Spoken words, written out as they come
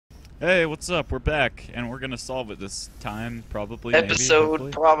Hey, what's up? We're back, and we're gonna solve it this time, probably, maybe, Episode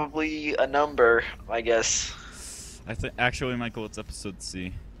hopefully. probably a number, I guess. I think actually, Michael, it's episode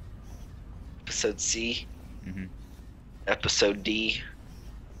C. Episode C, hmm episode D.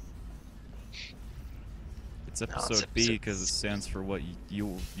 It's No, it's episode B episode. because it stands for what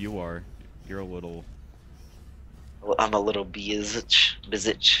you are. You're a little I'm a little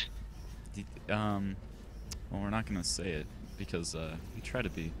bizitch. um. Well, we're not gonna say it because we try to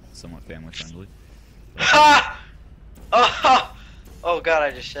be somewhat family friendly. But Ha! Oh, oh God!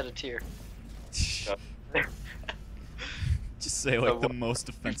 I just shed a tear. just Oh, say like the most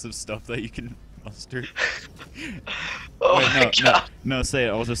offensive stuff that you can muster. oh Wait, my no, God! no, say it.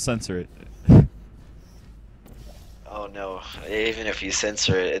 I'll just censor it. Oh no! Even if you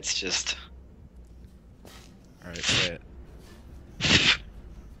censor it, it's just. All right, say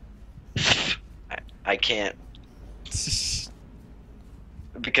I can't it.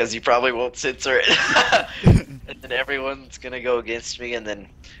 because you probably won't censor it, and then everyone's gonna go against me, and then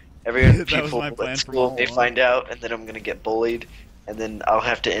everyone That was people my plan at from school all may along. find out, and then I'm gonna get bullied, and then I'll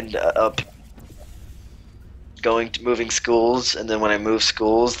have to end up going to moving schools, and then when I move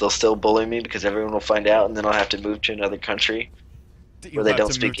schools, they'll still bully me because everyone will find out, and then I'll have to move to another country where You'll they have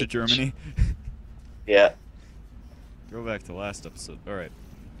don't to move speak to English. Germany. Yeah. Go back to last episode. Alright.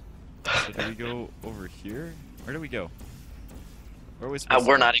 So do we go over here? Where do we go? Where are we supposed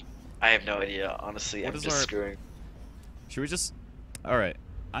We're to go? not. I have no idea. Honestly, What I'm is just our... screwing. Should we just... Alright.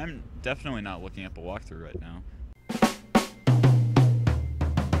 I'm definitely not looking up a walkthrough right now.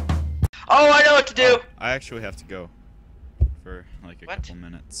 Oh, I know what to do. Oh, I actually have to go. For like a What? couple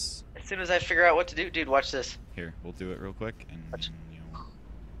minutes. As soon as I figure out what to do, dude, watch this. Here, we'll do it real quick and... Watch.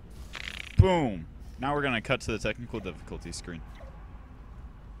 Boom! Now we're gonna cut to the technical difficulty screen.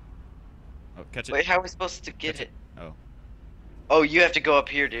 Oh, catch it. Wait, how are we supposed to get Catch it? Oh. Oh, you have to go up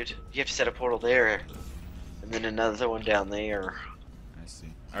here, dude. You have to set a portal there, and then another one down there. I see.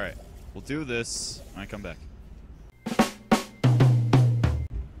 Alright. We'll do this when I come back.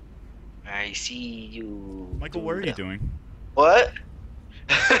 I see you. Michael, what are you doing? What?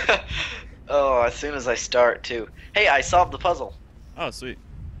 Oh, as soon as I start, too. Hey, I solved the puzzle. Oh, sweet.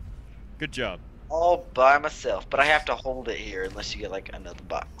 Good job. All by myself, but I have to hold it here unless you get, like, another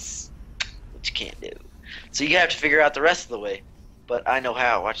box. Which you can't do. So you have to figure out the rest of the way. But I know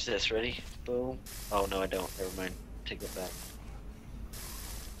how. Watch this. Ready? Boom. Oh, no, I don't. Never mind. Take it back.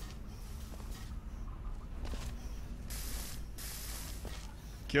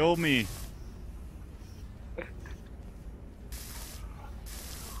 Kill me.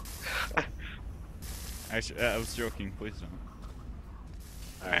 I was joking. Please don't.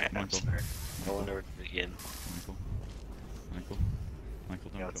 Alright, I'm Michael. sorry. I will never begin. Michael. Michael.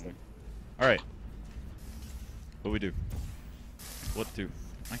 Michael, Yeah, don't what's kill me. up? Alright. What we do? What do?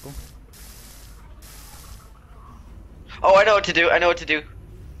 Michael? Oh, I know what to do. I know what to do.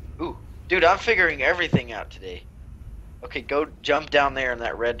 Ooh, dude, I'm figuring everything out today. Okay, go jump down there in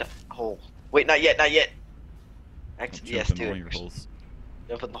that red hole. Wait, not yet, not yet. Actually, yes, Jump in do all it. your holes.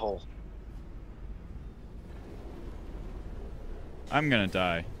 Jump in the hole. I'm gonna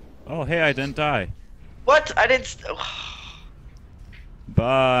die. Oh, hey, I didn't die. What? I didn't.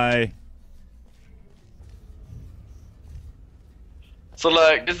 Bye. So,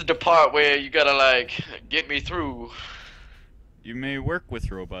 like, this is the part where you gotta, like, get me through. You may work with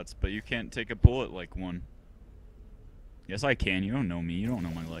robots, but you can't take a bullet like one. Yes, I can. You don't know me. You don't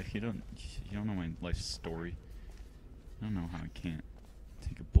know my life. You don't know my life story. I don't know how I can't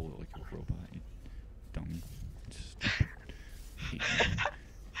take a bullet like a robot. You dummy. Just hate you.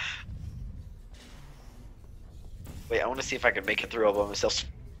 Wait, I want to see if I can make it through all by myself.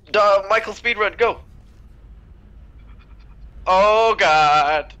 Duh, Michael, speedrun, go! Oh,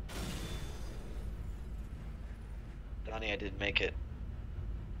 God. Donnie, I didn't make it.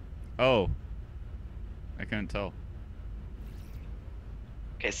 Oh. I couldn't tell.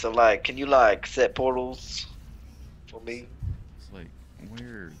 Okay, so, like, can you, like, set portals for me? It's like,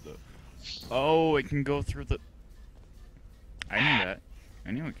 where the... Oh, it can go through the... I knew that.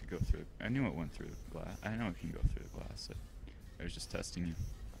 I knew it could go through... I knew it went through the glass. I know it can go through the glass. I was just testing you.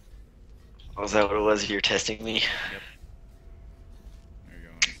 Oh, is that what it was? You're testing me? Yep. There you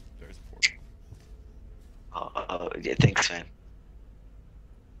go. There's a portal. Yeah, thanks, man.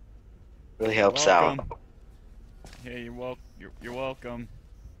 Really helps out. Welcome. Hey, you're welcome.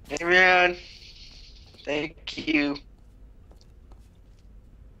 Hey, man. Thank you.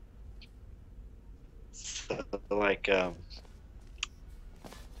 So, like, you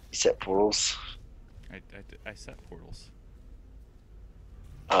set portals? I set portals.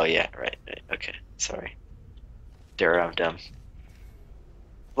 Oh, yeah, right. Okay, sorry. There, I'm dumb.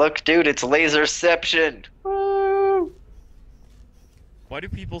 Look, dude, it's laserception. Woo! Why do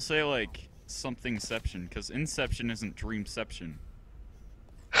people say like somethingception? Because Inception isn't Dreamception.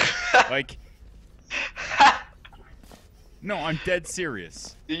 Like, no, I'm dead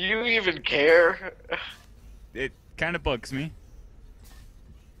serious. Do you even care? It kind of bugs me.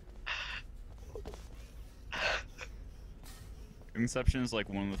 Inception is like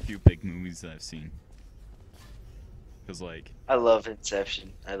one of the few big movies that I've seen. Cause like, I love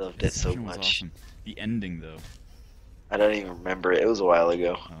Inception. I loved it so Inception was much. awesome. The ending though. I don't even remember it. It was a while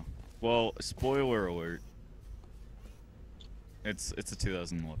ago. Oh. Well, spoiler alert. It's a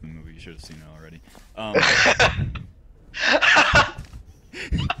 2011 movie. You should have seen it already. Oh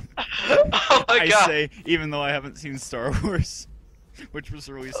my I god. say, even though I haven't seen Star Wars, which was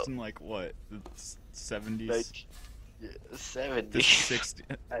released in like what, the 70s, Like, the 70. 60s,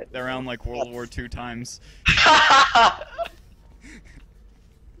 around like World War II times.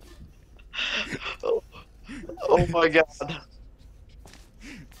 Oh my god.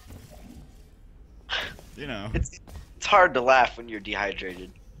 You know. It's hard to laugh when you're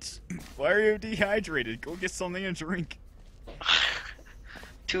dehydrated. Why are you dehydrated? Go get something to drink.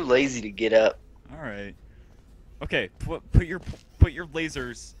 Too lazy to get up. All right. Okay, put your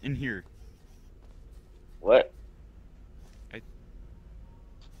lasers in here. What? I-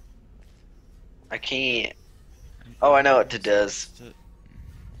 I can't. Oh, I know what it does.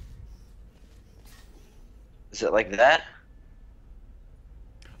 Is it like that?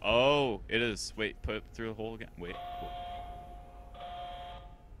 Oh, it is. Wait, put it through the hole again. Wait.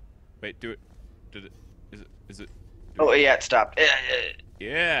 Wait, do it. Did it? Is it? do Oh it. yeah, it stopped.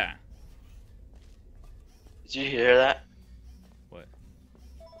 Yeah. Did you hear that? What?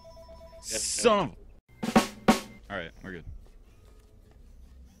 Son of. All right, we're good.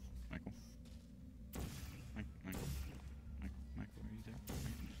 Michael. Michael. Michael, are you there?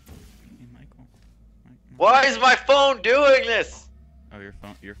 Hey, Michael. Why is my phone doing this? Oh,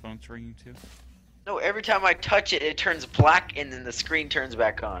 your phone's ringing too? No, every time I touch it, it turns black and then the screen turns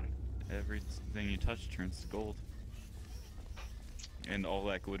back on. Everything you touch turns to gold. And all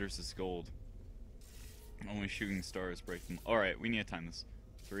that glitters is gold. Only shooting stars break them. Alright, we need to time this.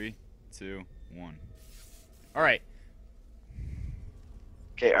 3, 2, 1. Alright.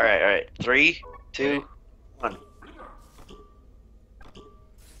 Okay, alright. 3, 2, 1.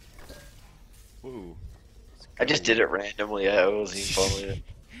 Ooh. I just did it randomly. I wasn't even following it.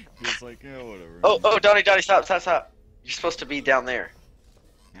 He was like, yeah, whatever. Oh, Donnie, stop. You're supposed to be down there.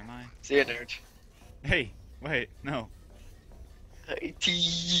 Am I? See you, nerd. Hey, wait, no. Hey, T.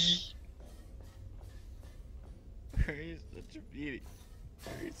 He's such a beauty.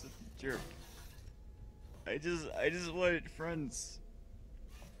 He's such a jerk. I just wanted friends.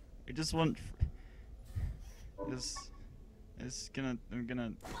 I just want. I'm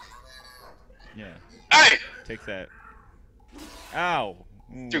gonna. Yeah. Hey! Take that. Ow.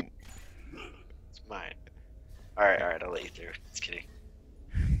 Ooh. Dude. It's mine. Alright, I'll let you through. Just kidding.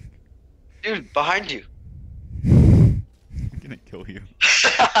 Dude, behind you. I'm gonna kill you.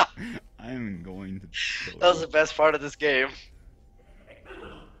 That I'm going to kill you. was the best part of this game.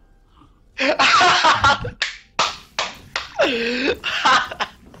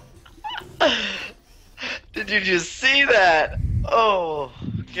 Did you just see that? Oh,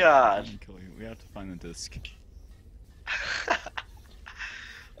 I'm God. gonna kill you. We have to find the disc.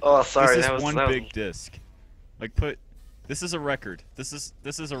 Oh, sorry. This is that was one that was- big disc. Like this is a record. This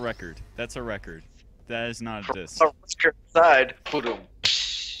is a record. That's a record. That is not a disc. Oh, record side. Boom.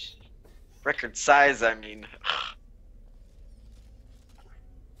 Record size, I mean.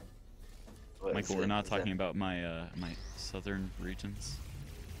 What is Michael, it? we're not Is talking about my my southern regions.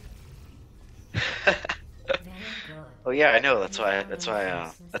 that- Oh yeah, I know. That's why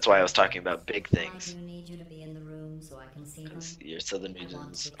I was talking about big things. I do need you to be in the room so I can see them. 'Cause your southern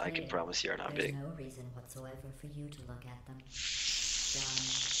regions, I can promise you, are not There's big. no reason whatsoever for you to look at them. Done.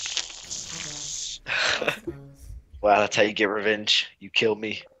 I suppose. Wow, that's how you get revenge. You kill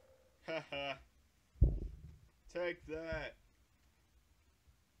me. Take that.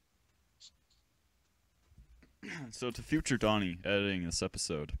 So to future Donnie editing this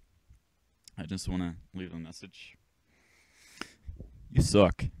episode, I just want to leave a message. You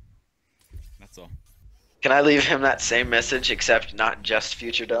suck. That's all. Can I leave him that same message, except not just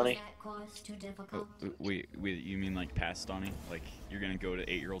future Donnie? Is that course too Oh, difficult? wait, you mean like past Donnie? Like you're gonna go to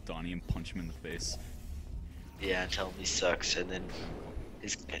 8-year-old Donnie and punch him in the face? Yeah, and tell him he sucks, and then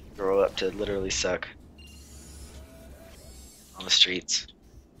he's gonna grow up to literally suck on the streets.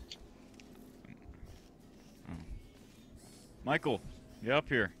 Oh. Michael, get up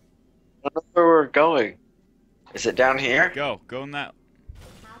here. I don't know where we're going. Is it down here? Go in that.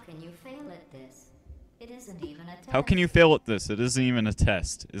 can you fail at this? It isn't even a test. How can you fail at this? It isn't even a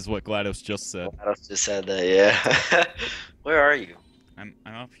test, is what GLaDOS just said. I just said that, yeah. Where are you? I'm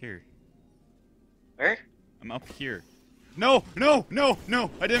up here. Where? I'm up here. No, no, no, no!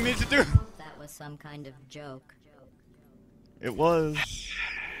 I didn't mean to do. That was some kind of joke. It was.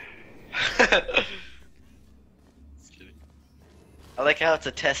 I like how it's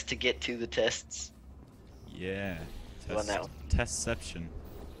a test to get to the tests. Yeah. Well, now. Testception,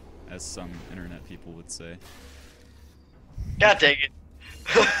 as some internet people would say. God dang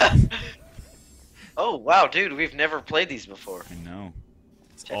it. Oh, wow, dude, we've never played these before. I know.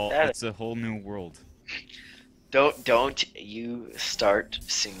 Check that It's a whole new world. Don't you start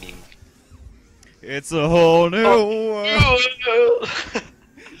singing. It's a whole new world.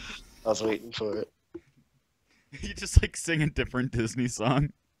 I was waiting for it. You just like sing a different Disney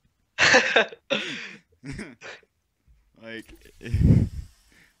song. Like,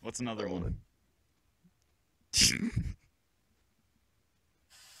 what's another one?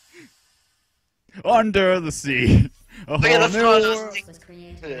 Under the sea. A whole yeah, that's new what I was world. thinking. Was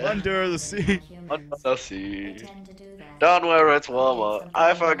created Yeah. by Under the sea. Under the They sea. tend to do that. Down where it's warmer.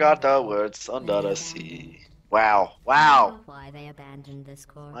 I forgot the words. Under the sea. Wow. Wow. I know why they abandoned this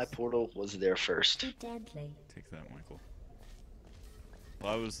course. My portal was there first. Too deadly. Take that, Michael.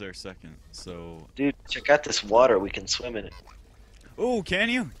 Well, I was there second, so... Dude, check out this water. We can swim in it. Oh, can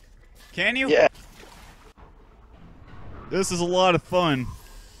you? Can you? Yeah. This is a lot of fun.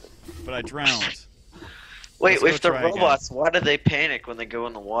 But I drowned. Wait, Let's go if the try again. robots, why do they panic when they go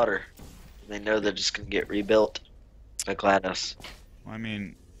in the water? They know they're just gonna get rebuilt. Like GLaDOS. Well, I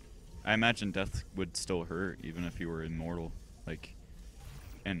mean, I imagine death would still hurt, even if you were immortal. Like,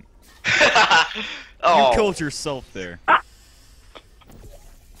 and Oh. you killed yourself there.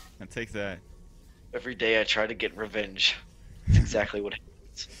 And take that. Every day I try to get revenge. That's exactly what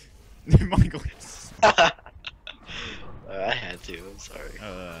happens. Michael. I had to, I'm sorry.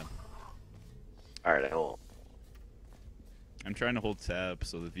 Alright, I won't. I'm trying to hold tab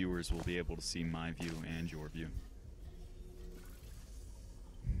so the viewers will be able to see my view and your view.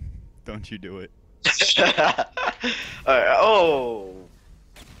 Don't you do it. Alright, oh!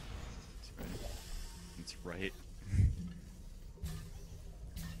 That's right.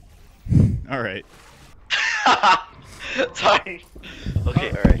 Alright. Sorry.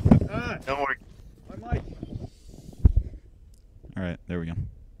 Okay, alright. No more. Alright, there we go.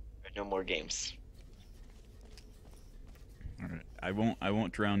 No more games. Alright. I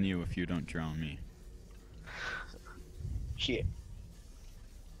won't drown you if you don't drown me. Here.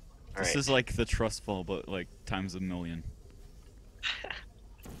 This Alright. is like the trust fall, but like times a million.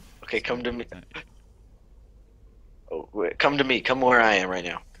 Okay, come to me. Oh, wait, come to me. Come where I am right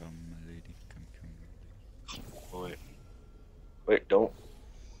now. Come, my lady, come. Oh, wait. Wait, don't.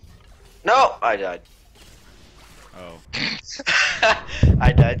 No! I died. Oh.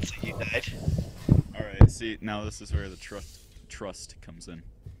 I died, so you died. Alright, see, now this is where the trust comes in.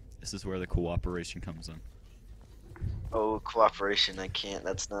 This is where the cooperation comes in. Oh, cooperation, I can't.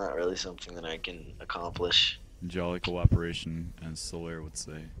 That's not really something that I can accomplish. Jolly cooperation, as Solaire would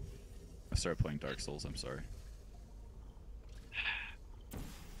say. I started playing Dark Souls, I'm sorry.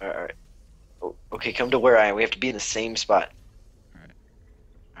 Alright. Oh, okay, come to where I am. We have to be in the same spot. Alright.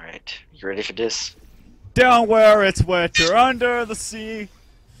 Alright, you ready for this? Down where it's wetter, under the sea!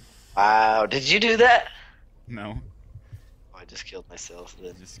 Wow, did you do that? No, Oh, I just killed myself you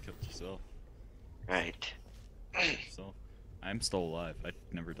then. just killed yourself. Right. So, I'm still alive. I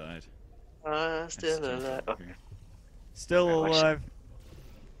never died. Still Just jumped alive. over Okay. here. Still Alright, watch alive.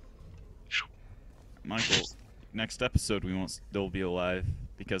 Michael, next episode we won't still be alive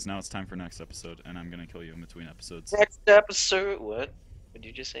because now it's time for next episode, and I'm gonna kill you in between episodes. Next episode. What? What did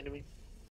you just say to me?